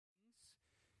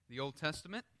the Old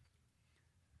Testament,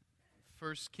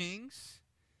 1 Kings,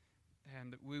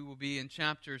 and we will be in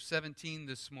chapter 17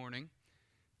 this morning.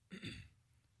 A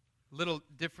little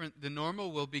different than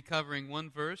normal. We'll be covering one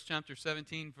verse, chapter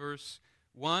 17, verse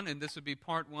 1, and this will be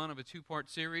part one of a two-part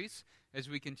series as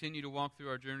we continue to walk through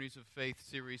our Journeys of Faith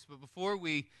series. But before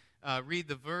we read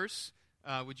the verse,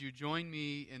 would you join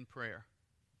me in prayer?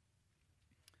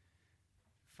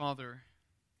 Father,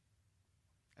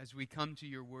 as we come to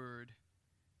your word,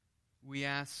 we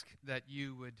ask that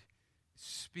you would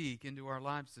speak into our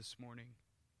lives this morning.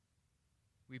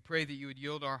 We pray that you would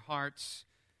yield our hearts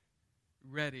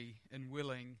ready and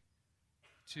willing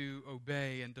to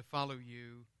obey and to follow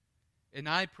you. And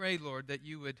I pray, Lord, that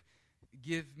you would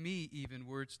give me even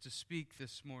words to speak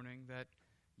this morning, that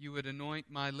you would anoint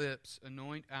my lips,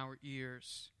 anoint our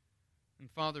ears. And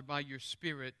Father, by your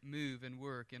Spirit, move and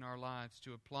work in our lives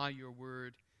to apply your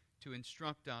word, to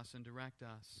instruct us and direct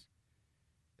us.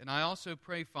 And I also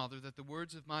pray, Father, that the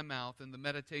words of my mouth and the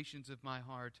meditations of my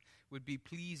heart would be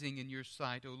pleasing in your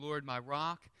sight, O Lord, my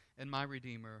rock and my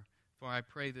redeemer. For I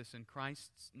pray this in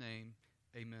Christ's name.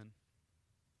 Amen.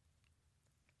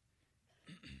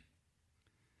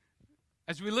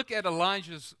 As we look at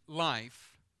Elijah's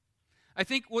life, I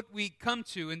think what we come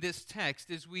to in this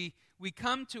text is we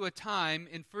come to a time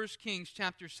in 1 Kings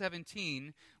chapter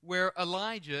 17 where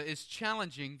Elijah is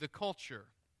challenging the culture.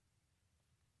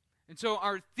 And so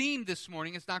our theme this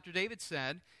morning, as Dr. David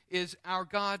said, is Our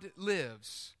God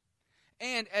Lives.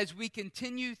 And as we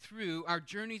continue through our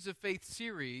Journeys of Faith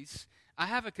series, I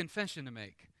have a confession to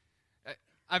make.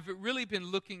 I've really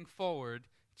been looking forward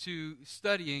to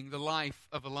studying the life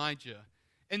of Elijah.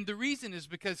 And the reason is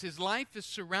because his life is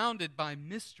surrounded by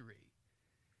mystery.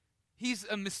 He's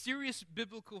a mysterious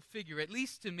biblical figure, at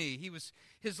least to me.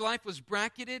 His life was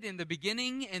bracketed in the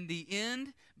beginning and the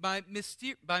end by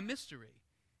mystery.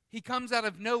 He comes out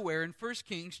of nowhere in 1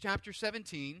 Kings chapter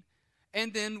 17,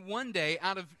 and then one day,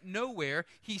 out of nowhere,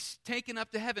 he's taken up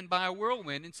to heaven by a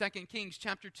whirlwind in 2 Kings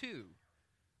chapter 2.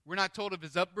 We're not told of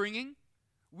his upbringing.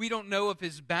 We don't know of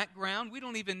his background. We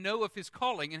don't even know of his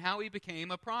calling and how he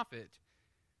became a prophet.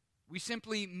 We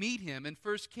simply meet him in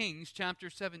 1 Kings chapter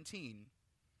 17.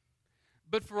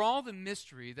 But for all the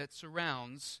mystery that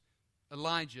surrounds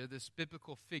Elijah, this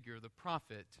biblical figure, the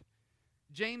prophet,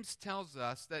 James tells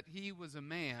us that he was a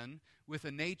man with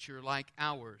a nature like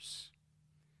ours.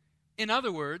 In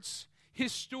other words,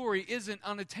 his story isn't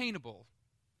unattainable.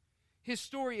 His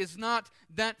story is not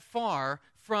that far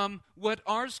from what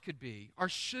ours could be or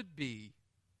should be.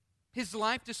 His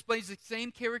life displays the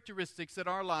same characteristics that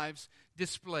our lives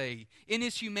display. In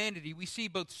his humanity, we see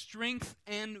both strength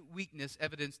and weakness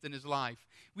evidenced in his life.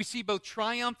 We see both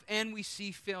triumph and we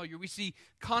see failure. We see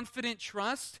confident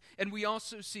trust and we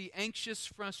also see anxious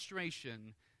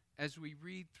frustration as we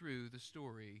read through the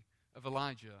story of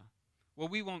Elijah. Well,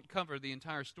 we won't cover the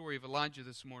entire story of Elijah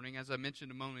this morning. As I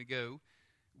mentioned a moment ago,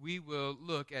 we will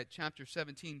look at chapter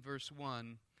 17, verse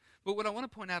 1. But what I want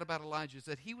to point out about Elijah is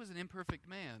that he was an imperfect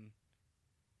man.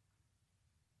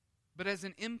 But as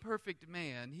an imperfect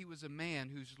man, he was a man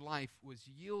whose life was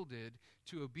yielded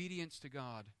to obedience to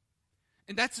God.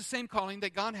 And that's the same calling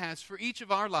that God has for each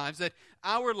of our lives, that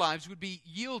our lives would be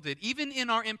yielded, even in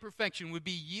our imperfection, would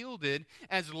be yielded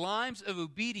as lives of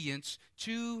obedience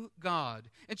to God.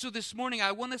 And so this morning,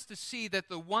 I want us to see that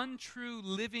the one true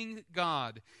living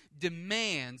God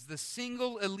demands the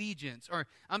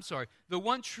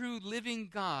one true living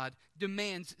God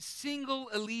demands single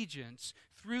allegiance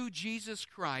through Jesus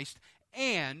Christ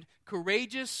and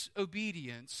courageous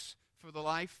obedience for the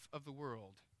life of the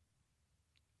world.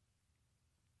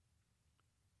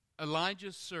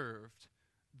 Elijah served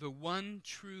the one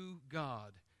true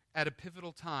God at a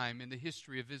pivotal time in the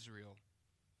history of Israel.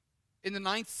 In the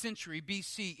 9th century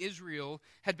BC, Israel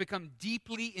had become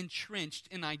deeply entrenched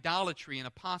in idolatry and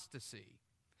apostasy.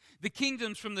 The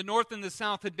kingdoms from the north and the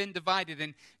south had been divided,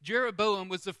 and Jeroboam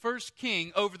was the first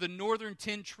king over the northern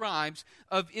 10 tribes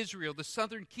of Israel. The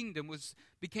southern kingdom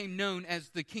became known as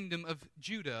the kingdom of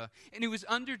Judah, and it was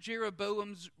under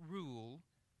Jeroboam's rule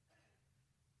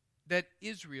that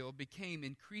Israel became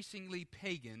increasingly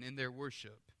pagan in their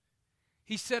worship.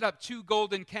 He set up 2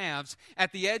 golden calves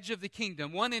at the edge of the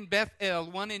kingdom, one in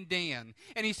Bethel, one in Dan.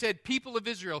 And he said, "People of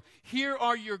Israel, here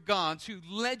are your gods who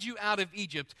led you out of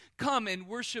Egypt. Come and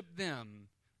worship them."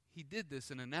 He did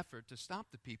this in an effort to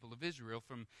stop the people of Israel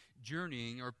from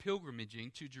journeying or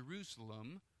pilgrimaging to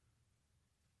Jerusalem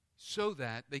so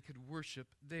that they could worship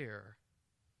there.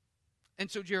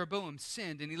 And so Jeroboam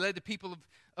sinned, and he led the people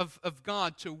of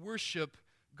God to worship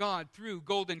God through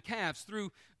golden calves,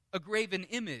 through a graven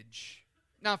image.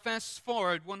 Now fast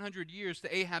forward 100 years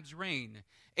to Ahab's reign,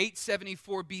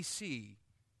 874 BC.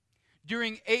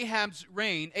 During Ahab's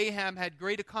reign, Ahab had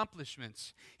great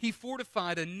accomplishments. He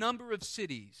fortified a number of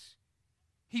cities.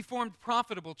 He formed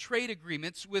profitable trade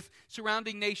agreements with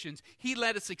surrounding nations. He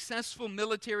led a successful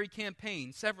military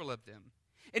campaign, several of them.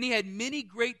 And he had many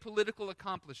great political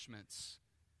accomplishments.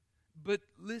 But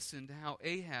listen to how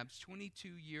Ahab's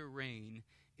 22-year reign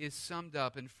is summed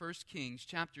up in 1 Kings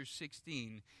chapter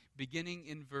 16, beginning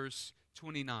in verse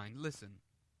 29. Listen.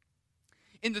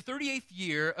 In the 38th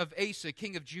year of Asa,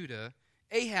 king of Judah,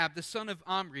 Ahab the son of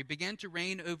Omri began to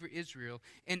reign over Israel,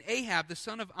 and Ahab the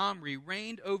son of Omri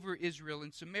reigned over Israel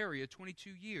in Samaria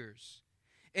 22 years.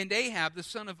 And Ahab the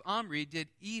son of Omri did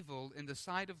evil in the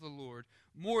sight of the Lord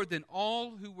more than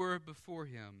all who were before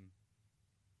him.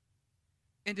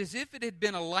 And as if it had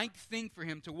been a light thing for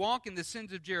him to walk in the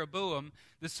sins of Jeroboam,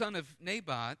 the son of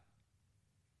Nebat,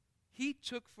 he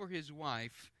took for his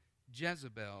wife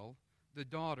Jezebel, the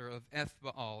daughter of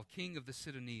Ethbaal, king of the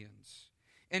Sidonians.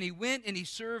 And he went and he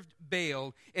served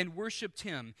Baal and worshipped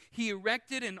him. He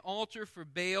erected an altar for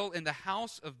Baal in the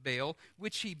house of Baal,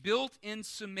 which he built in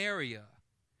Samaria.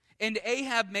 And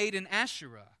Ahab made an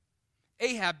Asherah.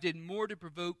 Ahab did more to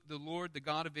provoke the Lord, the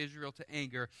God of Israel, to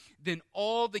anger than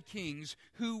all the kings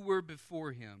who were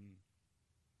before him.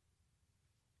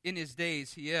 In his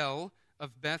days, Hiel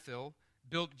of Bethel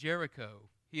built Jericho.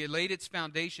 He had laid its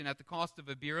foundation at the cost of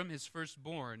Abiram, his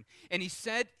firstborn, and he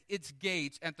set its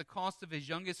gates at the cost of his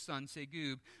youngest son,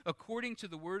 Segub, according to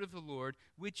the word of the Lord,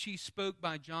 which he spoke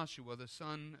by Joshua, the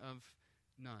son of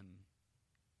Nun.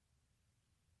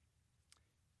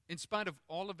 In spite of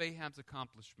all of Ahab's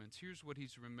accomplishments, here's what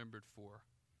he's remembered for.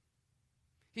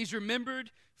 He's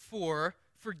remembered for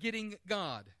forgetting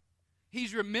God.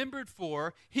 He's remembered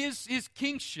for his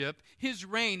kingship, his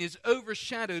reign is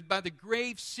overshadowed by the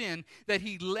grave sin that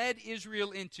he led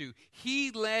Israel into.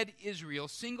 He led Israel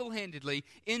single-handedly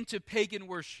into pagan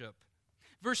worship.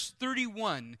 Verse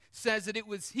 31 says that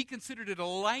he considered it a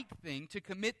light thing to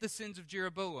commit the sins of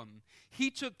Jeroboam.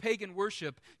 He took pagan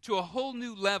worship to a whole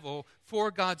new level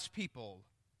for God's people.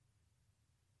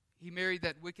 He married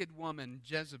that wicked woman,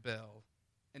 Jezebel,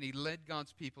 and he led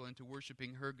God's people into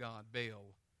worshiping her god,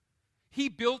 Baal. He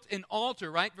built an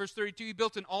altar, right? Verse 32, he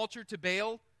built an altar to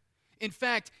Baal. In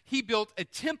fact, he built a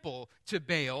temple to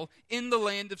Baal in the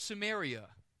land of Samaria.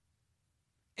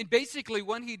 And basically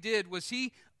what he did was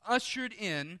he ushered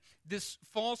in this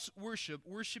false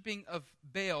worshiping of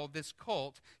Baal, this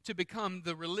cult, to become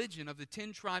the religion of the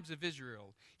 10 tribes of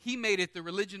Israel. He made it the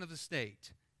religion of the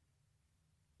state.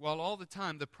 While all the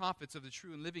time the prophets of the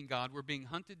true and living God were being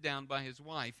hunted down by his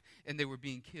wife and they were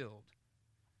being killed.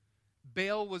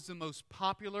 Baal was the most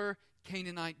popular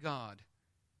Canaanite god.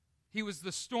 He was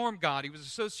the storm god. He was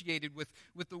associated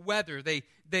with the weather.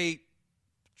 They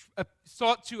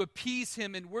sought to appease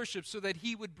him in worship so that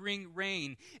he would bring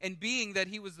rain. And being that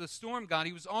he was the storm god,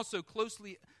 he was also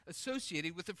closely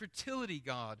associated with the fertility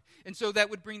god. And so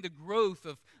that would bring the growth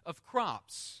of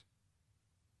crops.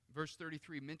 Verse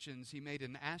 33 mentions he made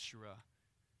an Asherah.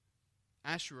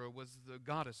 Asherah was the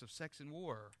goddess of sex and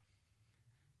war.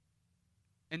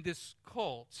 And this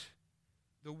cult,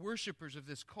 the worshipers of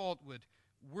this cult would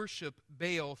worship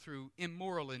Baal through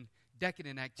immoral and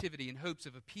decadent activity in hopes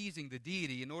of appeasing the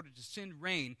deity in order to send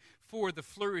rain for the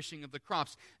flourishing of the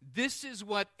crops. This is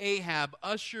what Ahab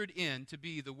ushered in to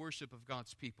be the worship of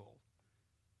God's people.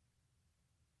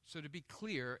 So to be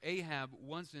clear, Ahab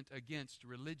wasn't against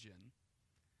religion,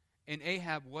 and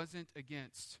Ahab wasn't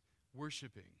against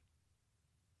worshiping.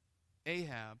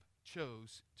 Ahab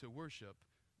chose to worship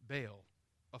Baal,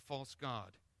 a false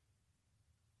god.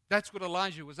 That's what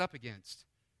Elijah was up against.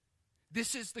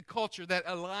 This is the culture that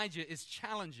Elijah is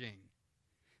challenging.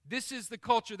 This is the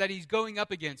culture that he's going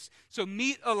up against. So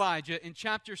meet Elijah in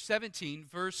chapter 17,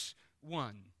 verse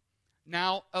 1.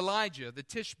 Now Elijah, the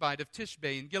Tishbite of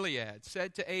Tishbe in Gilead,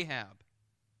 said to Ahab,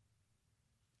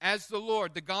 "As the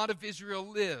Lord, the God of Israel,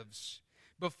 lives,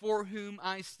 before whom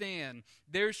I stand,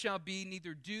 there shall be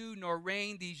neither dew nor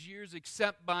rain these years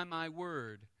except by my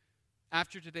word."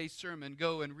 After today's sermon,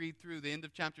 go and read through the end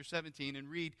of chapter 17 and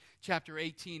read chapter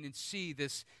 18 and see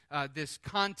this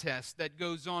contest that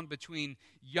goes on between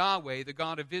Yahweh, the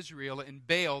God of Israel, and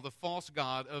Baal, the false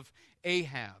god of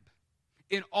Ahab.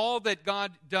 In all that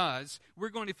God does, we're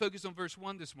going to focus on verse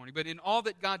 1 this morning, but in all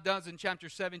that God does in chapter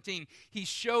 17, he's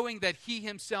showing that he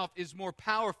himself is more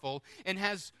powerful and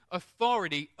has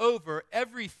authority over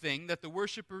everything that the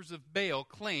worshipers of Baal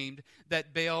claimed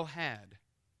that Baal had.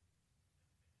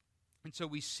 And so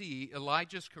we see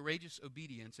Elijah's courageous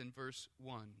obedience in verse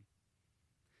 1.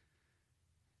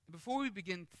 Before we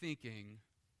begin thinking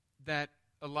that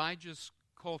Elijah's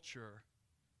culture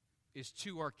is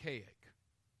too archaic,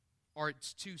 or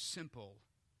it's too simple,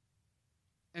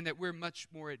 and that we're much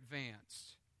more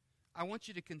advanced. I want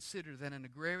you to consider that an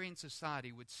agrarian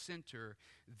society would center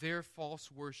their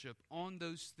false worship on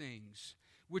those things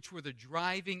which were the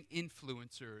driving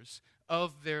influencers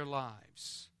of their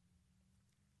lives.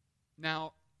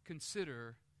 Now,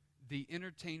 consider the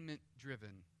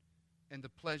entertainment-driven and the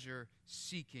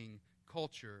pleasure-seeking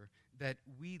culture that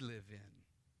we live in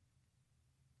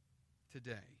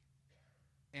today.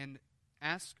 And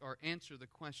ask or answer the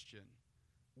question,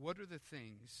 what are the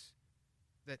things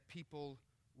that people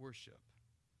worship?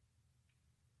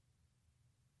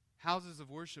 Houses of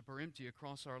worship are empty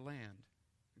across our land,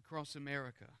 across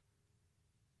America.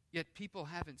 Yet people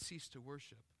haven't ceased to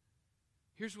worship.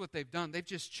 Here's what they've done. They've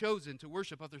just chosen to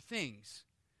worship other things.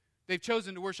 They've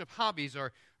chosen to worship hobbies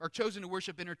or chosen to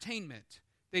worship entertainment.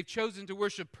 They've chosen to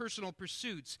worship personal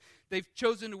pursuits. They've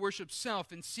chosen to worship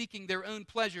self and seeking their own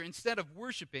pleasure instead of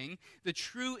worshiping the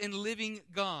true and living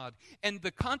God. And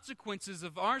the consequences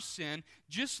of our sin,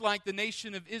 just like the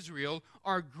nation of Israel,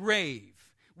 are grave.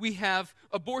 We have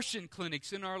abortion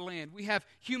clinics in our land. We have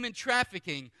human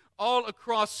trafficking all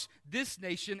across this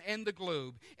nation and the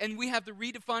globe. And we have the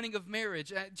redefining of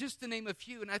marriage, just to name a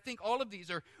few. And I think all of these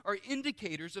are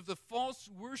indicators of the false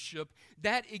worship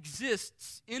that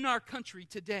exists in our country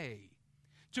today.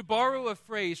 To borrow a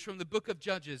phrase from the book of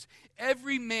Judges,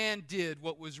 every man did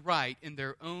what was right in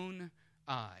their own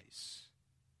eyes.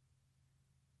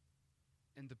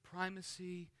 And the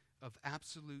primacy of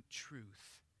absolute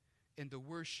truth and the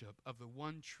worship of the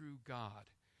one true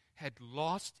God had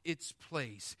lost its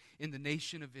place in the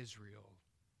nation of Israel.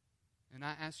 And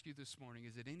I ask you this morning,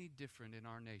 is it any different in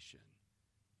our nation?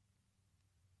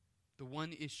 The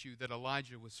one issue that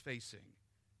Elijah was facing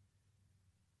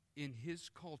in his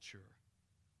culture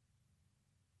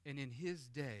and in his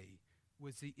day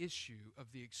was the issue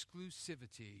of the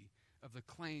exclusivity of the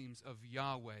claims of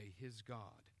Yahweh, his God.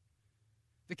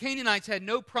 The Canaanites had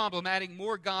no problem adding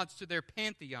more gods to their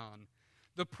pantheon.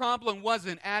 The problem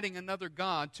wasn't adding another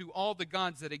god to all the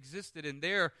gods that existed in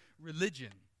their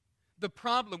religion. The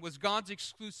problem was God's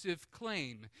exclusive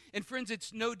claim. And friends,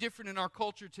 it's no different in our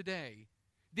culture today.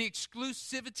 The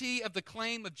exclusivity of the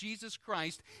claim of Jesus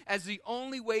Christ as the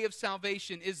only way of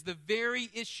salvation is the very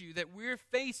issue that we're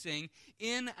facing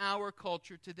in our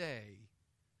culture today.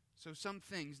 So some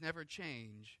things never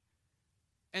change.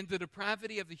 And the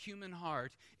depravity of the human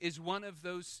heart is one of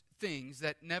those things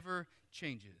that never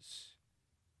changes.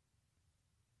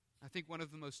 I think one of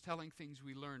the most telling things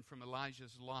we learn from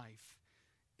Elijah's life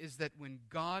is that when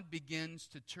God begins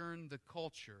to turn the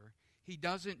culture, he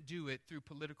doesn't do it through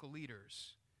political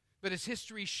leaders. But as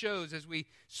history shows, as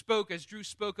Drew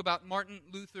spoke about Martin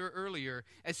Luther earlier,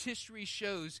 as history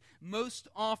shows, most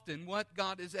often what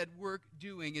God is at work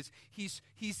doing is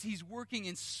he's working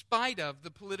in spite of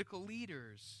the political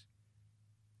leaders.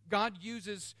 God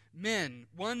uses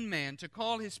one man, to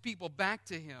call his people back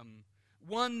to him.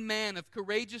 One man of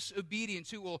courageous obedience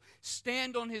who will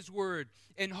stand on his word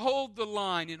and hold the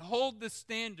line and hold the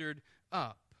standard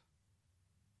up.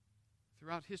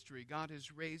 Throughout history, God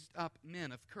has raised up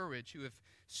men of courage who have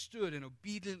stood and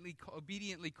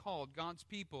obediently called God's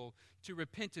people to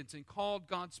repentance and called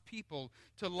God's people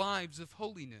to lives of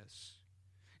holiness.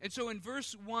 And so in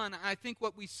verse 1, I think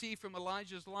what we see from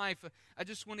Elijah's life, I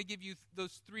just want to give you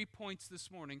those 3 points this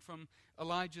morning from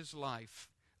Elijah's life.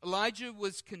 Elijah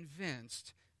was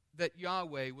convinced that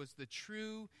Yahweh was the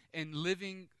true and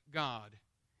living God,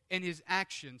 and his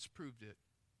actions proved it.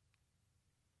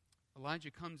 Elijah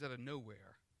comes out of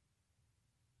nowhere.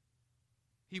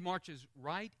 He marches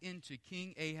right into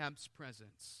King Ahab's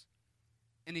presence,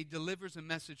 and he delivers a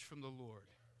message from the Lord.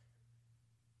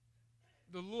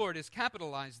 The Lord is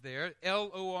capitalized there,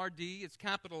 L-O-R-D, it's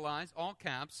capitalized, all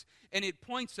caps, and it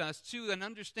points us to an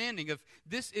understanding of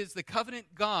this is the covenant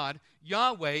God,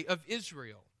 Yahweh of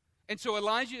Israel. And so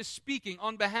Elijah is speaking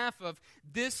on behalf of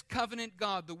this covenant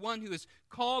God, the one who has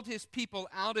called his people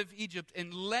out of Egypt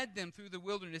and led them through the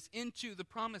wilderness into the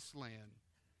promised land.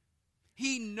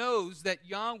 He knows that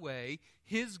Yahweh,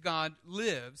 his God,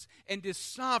 lives and is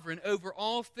sovereign over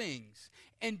all things.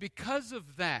 And because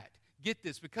of that, get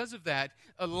this, because of that,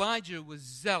 Elijah was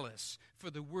zealous for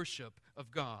the worship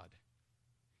of God.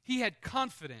 He had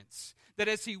confidence that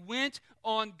as he went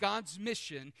on God's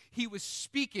mission, he was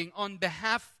speaking on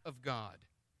behalf of God.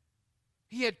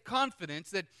 He had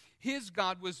confidence that his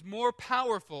God was more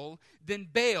powerful than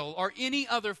Baal or any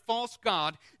other false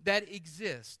god that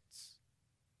exists.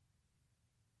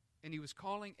 And he was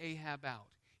calling Ahab out.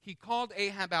 He called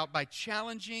Ahab out by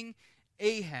challenging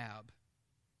Ahab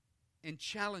and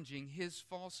challenging his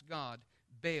false god,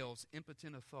 Baal's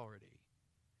impotent authority.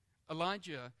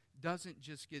 Elijah doesn't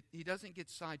get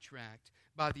sidetracked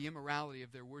by the immorality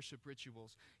of their worship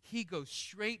rituals. He goes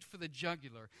straight for the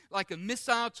jugular, like a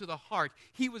missile to the heart.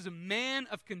 He was a man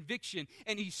of conviction,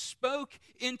 and he spoke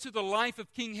into the life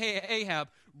of King Ahab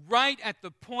right at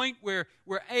the point where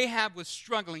Ahab was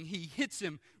struggling. He hits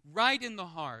him right in the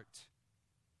heart.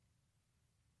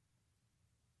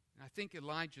 And I think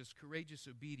Elijah's courageous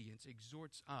obedience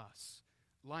exhorts us,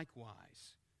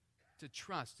 likewise, to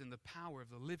trust in the power of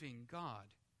the living God.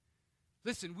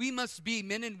 Listen, we must be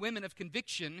men and women of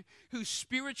conviction who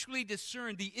spiritually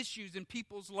discern the issues in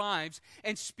people's lives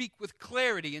and speak with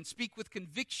clarity and speak with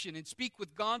conviction and speak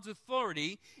with God's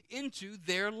authority into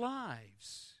their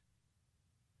lives.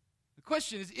 The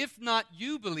question is, if not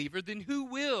you, believer, then who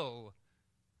will?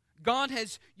 God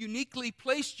has uniquely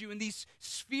placed you in these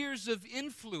spheres of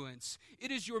influence. It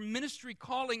is your ministry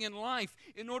calling in life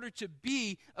in order to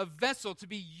be a vessel, to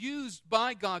be used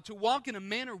by God, to walk in a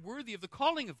manner worthy of the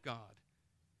calling of God.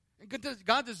 And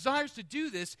God desires to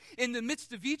do this in the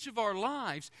midst of each of our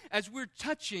lives as we're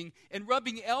touching and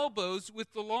rubbing elbows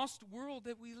with the lost world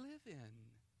that we live in.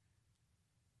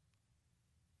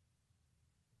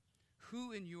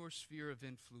 Who in your sphere of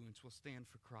influence will stand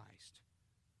for Christ?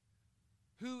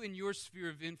 Who in your sphere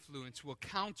of influence will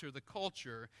counter the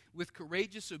culture with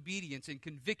courageous obedience and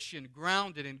conviction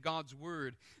grounded in God's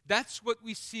word? That's what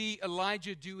we see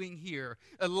Elijah doing here.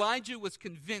 Elijah was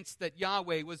convinced that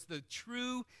Yahweh was the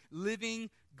true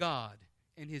living God,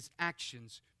 and his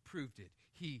actions proved it.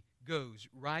 He goes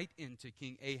right into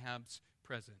King Ahab's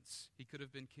presence. He could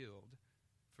have been killed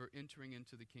for entering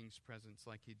into the king's presence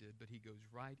like he did, but he goes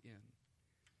right in.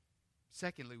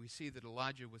 Secondly, we see that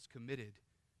Elijah was committed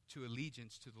to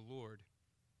allegiance to the Lord,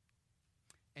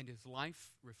 and his life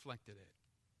reflected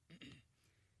it.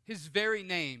 His very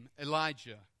name,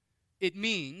 Elijah, it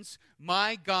means,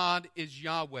 my God is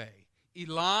Yahweh.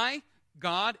 Eli,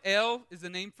 God, El is the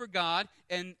name for God,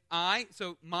 and I,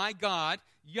 so my God,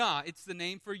 Yah, it's the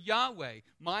name for Yahweh.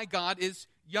 My God is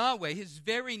Yahweh. His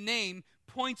very name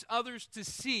points others to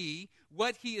see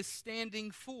what he is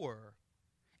standing for.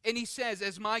 And he says,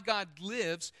 as my God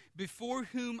lives, before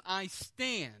whom I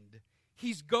stand,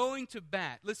 he's going to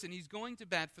bat. Listen, he's going to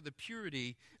bat for the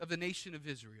purity of the nation of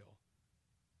Israel.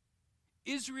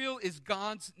 Israel is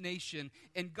God's nation,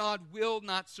 and God will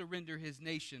not surrender his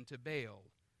nation to Baal.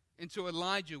 And so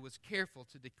Elijah was careful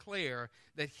to declare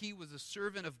that he was a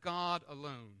servant of God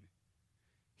alone.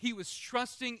 He was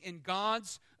trusting in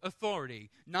God's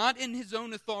authority, not in his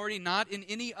own authority, not in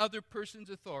any other person's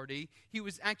authority. He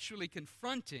was actually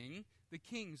confronting the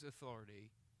king's authority.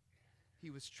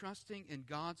 He was trusting in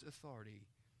God's authority.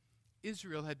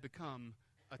 Israel had become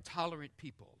a tolerant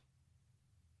people.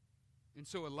 And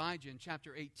so Elijah in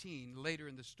chapter 18, later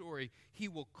in the story, he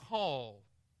will call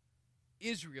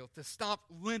Israel to stop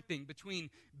limping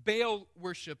between Baal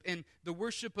worship and the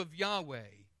worship of Yahweh.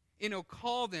 And he'll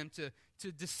call them to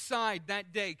decide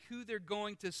that day who they're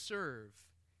going to serve.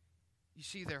 You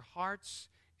see, their hearts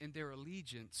and their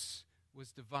allegiance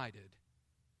was divided.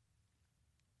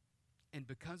 And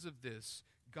because of this,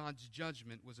 God's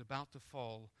judgment was about to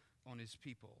fall on his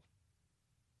people.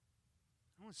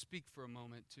 I want to speak for a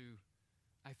moment to,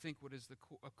 I think, what is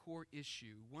a core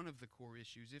issue, one of the core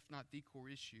issues, if not the core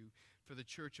issue, for the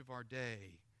church of our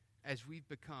day, as we've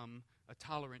become a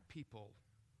tolerant people.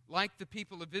 Like the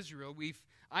people of Israel, we've,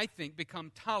 I think,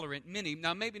 become tolerant. Many,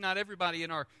 now maybe not everybody in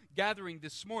our gathering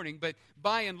this morning, but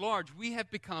by and large, we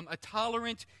have become a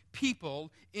tolerant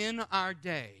people in our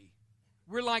day.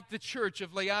 We're like the church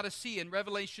of Laodicea in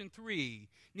Revelation 3,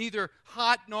 neither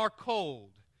hot nor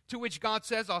cold, to which God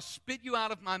says, I'll spit you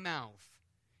out of my mouth.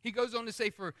 He goes on to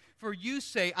say, for you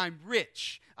say, I'm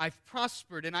rich, I've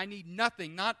prospered, and I need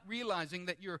nothing, not realizing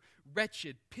that you're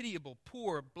wretched, pitiable,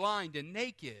 poor, blind, and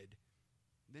naked.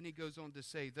 Then he goes on to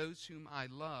say, those whom I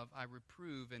love, I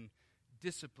reprove and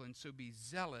discipline, so be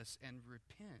zealous and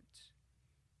repent.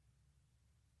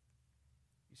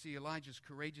 You see, Elijah's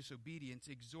courageous obedience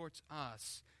exhorts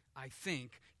us, I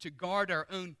think, to guard our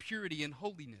own purity and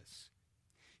holiness.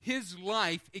 His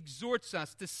life exhorts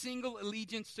us to single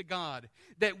allegiance to God,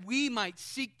 that we might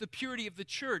seek the purity of the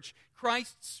church,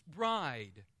 Christ's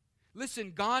bride.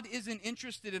 Listen, God isn't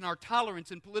interested in our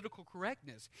tolerance and political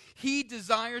correctness. He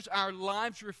desires our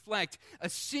lives reflect a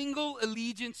single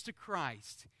allegiance to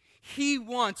Christ. He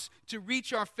wants to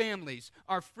reach our families,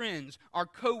 our friends, our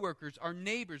coworkers, our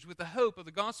neighbors with the hope of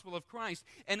the gospel of Christ.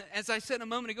 And as I said a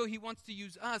moment ago, he wants to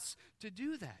use us to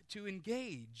do that, to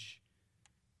engage.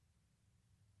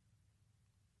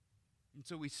 And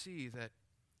so we see that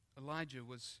Elijah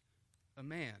was a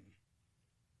man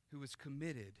who was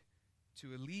committed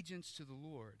to allegiance to the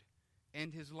Lord,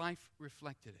 and his life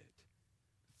reflected it.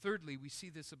 Thirdly, we see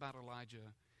this about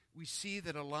Elijah. We see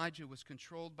that Elijah was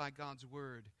controlled by God's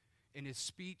word, and his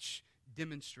speech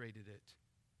demonstrated it.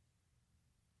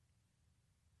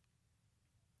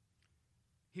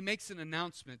 He makes an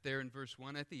announcement there in verse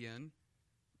 1 at the end.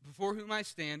 Before whom I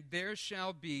stand, there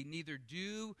shall be neither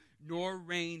dew nor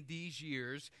rain these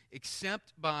years,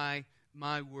 except by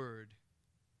my word.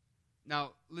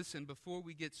 Now, listen, before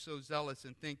we get so zealous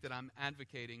and think that I'm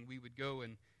advocating we would go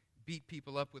and beat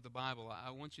people up with the Bible,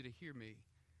 I want you to hear me.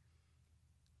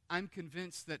 I'm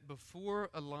convinced that before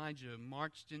Elijah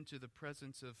marched into the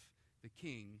presence of the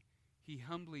king, he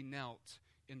humbly knelt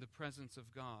in the presence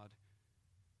of God.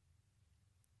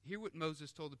 Hear what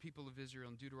Moses told the people of Israel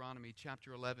in Deuteronomy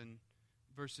chapter 11,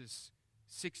 verses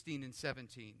 16 and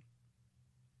 17.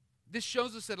 This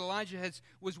shows us that Elijah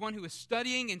was one who was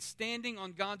studying and standing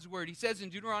on God's word. He says in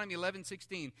Deuteronomy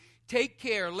 11:16, "Take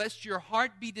care lest your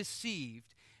heart be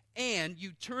deceived, and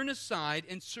you turn aside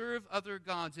and serve other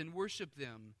gods and worship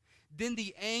them. Then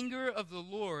the anger of the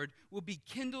Lord will be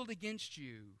kindled against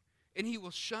you, and he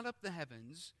will shut up the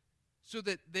heavens so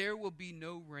that there will be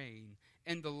no rain,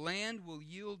 and the land will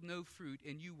yield no fruit,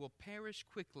 and you will perish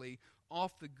quickly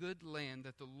off the good land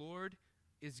that the Lord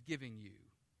is giving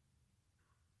you."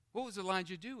 What was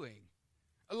Elijah doing?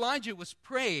 Elijah was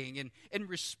praying and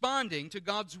responding to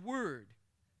God's word.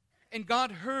 And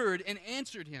God heard and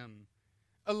answered him.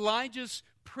 Elijah's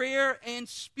prayer and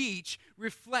speech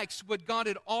reflects what God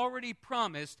had already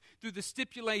promised through the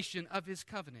stipulation of his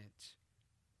covenant.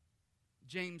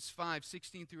 James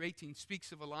 5:16 through 18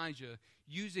 speaks of Elijah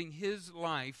using his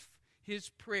life, his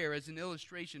prayer as an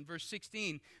illustration. Verse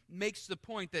 16 makes the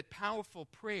point that powerful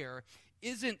prayer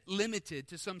isn't limited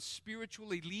to some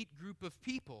spiritual elite group of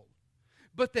people,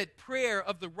 but that prayer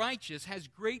of the righteous has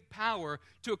great power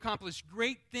to accomplish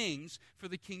great things for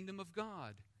the kingdom of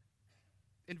God.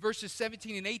 In verses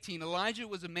 17 and 18, Elijah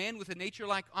was a man with a nature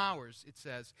like ours, it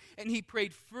says, and he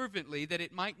prayed fervently that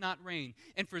it might not rain.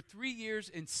 And for 3 years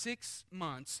and 6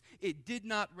 months, it did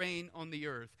not rain on the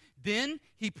earth. Then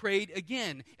he prayed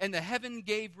again, and the heaven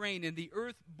gave rain, and the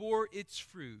earth bore its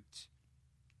fruit.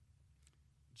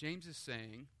 James is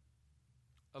saying,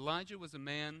 Elijah was a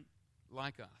man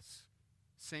like us,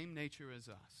 same nature as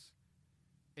us,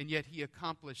 and yet he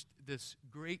accomplished this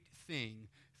great thing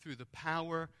through the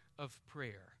power of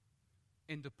prayer.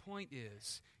 And the point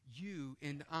is, you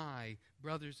and I,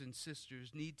 brothers and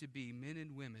sisters, need to be men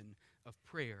and women of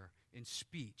prayer and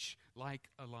speech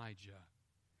like Elijah.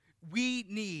 We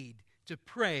need to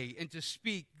pray and to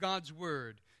speak God's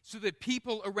word so that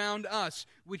people around us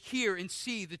would hear and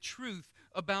see the truth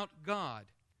about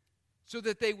God, so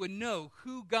that they would know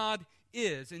who God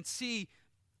is and see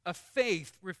a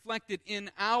faith reflected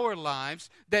in our lives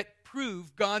that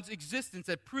prove God's existence,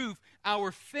 that prove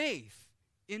our faith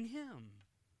in Him.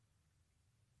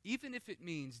 Even if it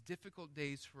means difficult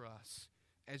days for us,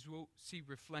 as we'll see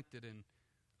reflected in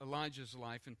Elijah's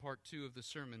life in part 2 of the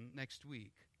sermon next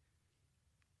week.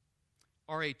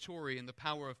 R.A. Torrey, in The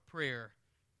Power of Prayer,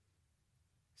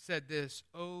 said this: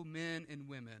 "O men and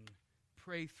women,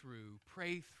 pray through.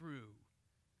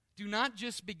 Do not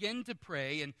just begin to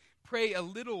pray and pray a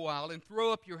little while and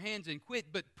throw up your hands and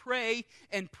quit, but pray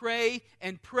and pray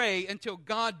and pray until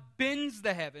God bends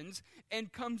the heavens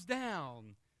and comes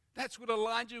down." That's what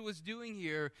Elijah was doing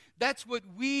here. That's what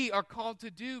we are called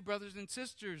to do, brothers and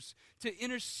sisters, to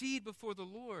intercede before the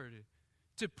Lord,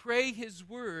 to pray His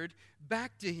word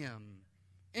back to Him,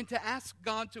 and to ask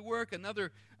God to work.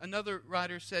 Another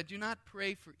writer said, do not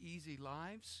pray for easy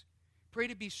lives. Pray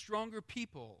to be stronger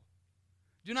people.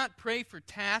 Do not pray for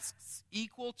tasks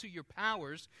equal to your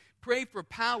powers. Pray for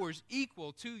powers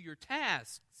equal to your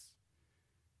tasks.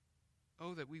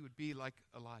 Oh, that we would be like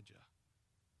Elijah,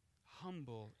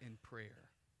 humble in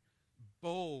prayer,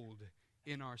 bold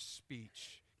in our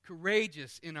speech,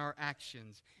 courageous in our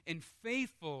actions, and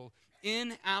faithful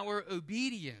in our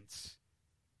obedience.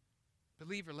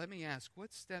 Believer, let me ask,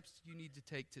 what steps do you need to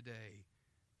take today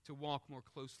to walk more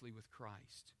closely with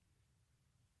Christ?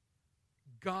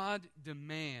 God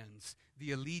demands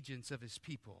the allegiance of His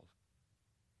people.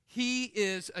 He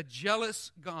is a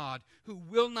jealous God who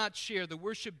will not share the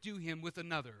worship due Him with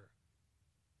another.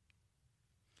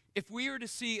 If we are to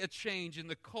see a change in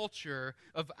the culture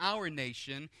of our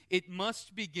nation, it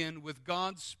must begin with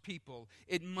God's people.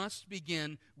 It must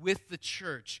begin with the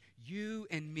church, you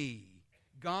and me.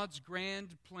 God's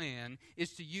grand plan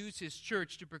is to use His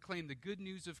church to proclaim the good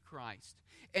news of Christ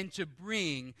and to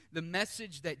bring the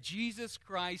message that Jesus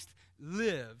Christ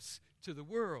lives to the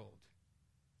world.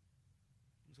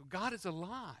 So God is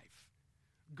alive.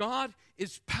 God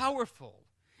is powerful.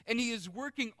 And He is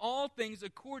working all things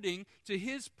according to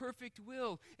His perfect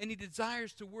will. And He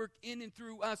desires to work in and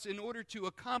through us in order to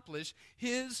accomplish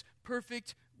His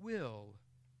perfect will.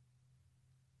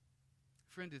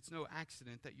 Friend, it's no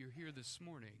accident that you're here this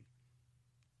morning.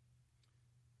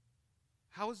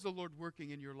 How is the Lord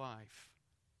working in your life?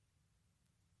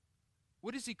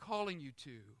 What is He calling you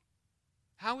to?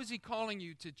 How is He calling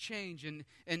you to change?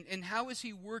 And how is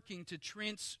He working to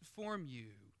transform you?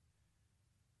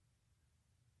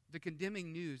 The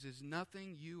condemning news is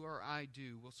nothing you or I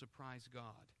do will surprise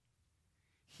God.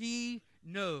 He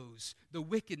knows the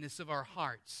wickedness of our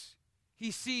hearts.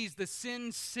 He sees the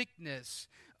sin sickness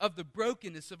of the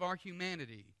brokenness of our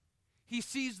humanity. He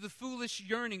sees the foolish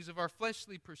yearnings of our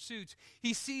fleshly pursuits.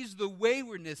 He sees the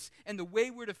waywardness and the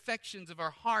wayward affections of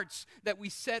our hearts that we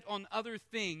set on other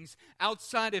things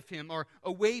outside of Him or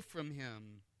away from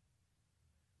Him.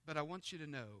 But I want you to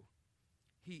know,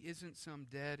 He isn't some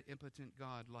dead, impotent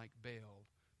God like Baal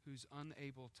who's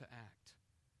unable to act.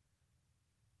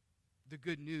 The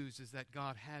good news is that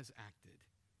God has acted.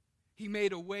 He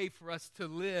made a way for us to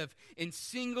live in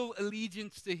single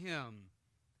allegiance to Him.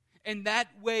 And that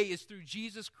way is through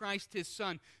Jesus Christ, His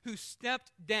Son, who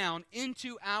stepped down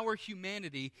into our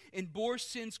humanity and bore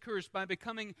sin's curse by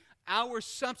becoming our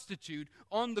substitute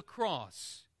on the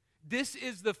cross. This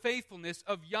is the faithfulness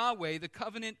of Yahweh, the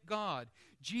covenant God.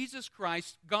 Jesus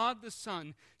Christ, God the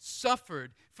Son,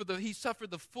 suffered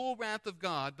the full wrath of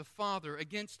God the Father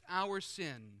against our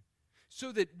sin,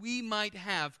 so that we might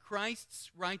have Christ's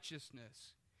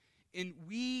righteousness. And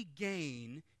we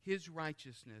gain His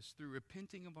righteousness through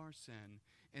repenting of our sin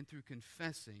and through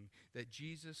confessing that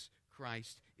Jesus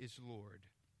Christ is Lord.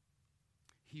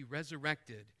 He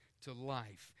resurrected to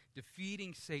life,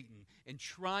 defeating Satan and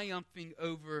triumphing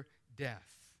over death.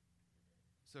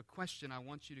 So a question I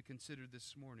want you to consider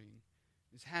this morning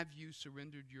is, have you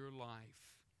surrendered your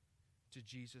life to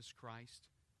Jesus Christ?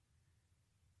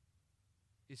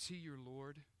 Is He your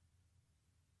Lord?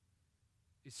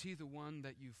 Is He the one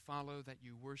that you follow, that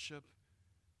you worship,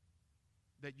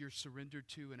 that you're surrendered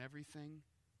to in everything?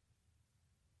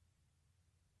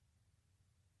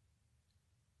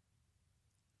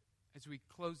 As we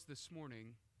close this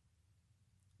morning,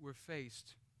 we're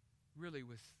faced really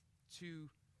with two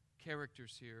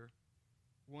characters here.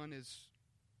 One is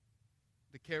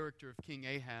the character of King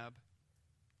Ahab.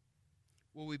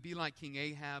 Will we be like King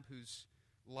Ahab, whose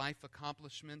life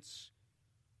accomplishments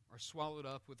are swallowed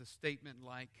up with a statement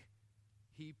like,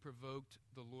 he provoked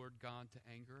the Lord God to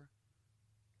anger?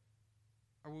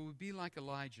 Or will we be like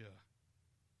Elijah,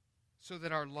 so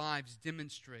that our lives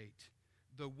demonstrate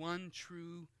the one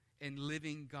true and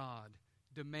living God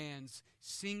demands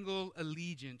single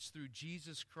allegiance through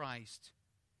Jesus Christ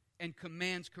and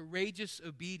commands courageous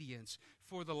obedience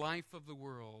for the life of the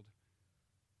world?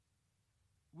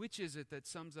 Which is it that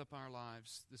sums up our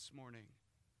lives this morning?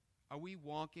 Are we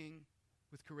walking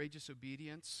with courageous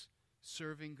obedience,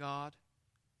 serving God?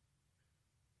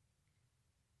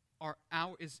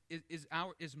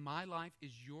 Is my life,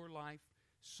 is your life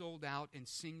sold out in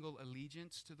single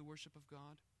allegiance to the worship of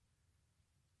God?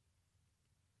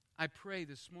 I pray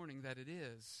this morning that it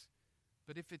is.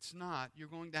 But if it's not, you're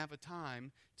going to have a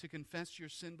time to confess your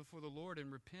sin before the Lord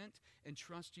and repent and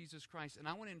trust Jesus Christ. And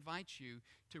I want to invite you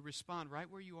to respond right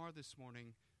where you are this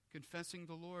morning, confessing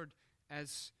the Lord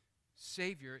as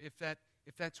Savior, if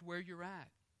that's where you're at,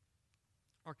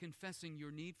 or confessing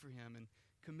your need for Him and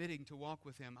committing to walk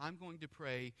with Him. I'm going to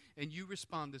pray, and you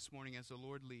respond this morning as the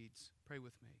Lord leads. Pray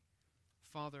with me.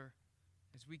 Father,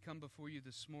 as we come before you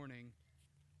this morning,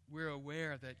 we're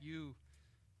aware that you're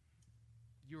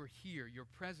here. Your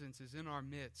presence is in our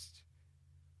midst.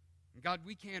 And God,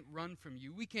 we can't run from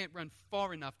you. We can't run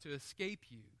far enough to escape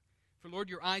you. For Lord,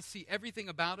 your eyes see everything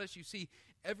about us. You see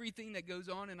everything that goes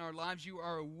on in our lives. You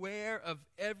are aware of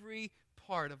every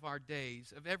part of our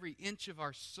days, of every inch of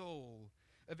our soul,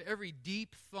 of every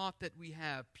deep thought that we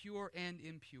have, pure and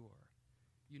impure.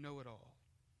 You know it all.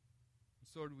 And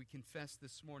so, Lord, we confess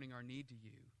this morning our need to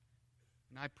you.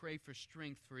 And I pray for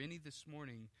strength for any this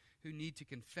morning who need to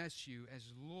confess you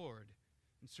as Lord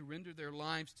and surrender their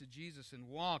lives to Jesus and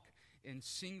walk in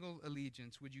single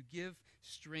allegiance. Would you give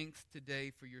strength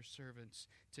today for your servants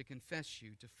to confess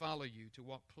you, to follow you, to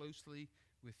walk closely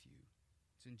with you?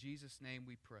 It's in Jesus' name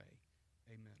we pray.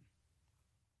 Amen.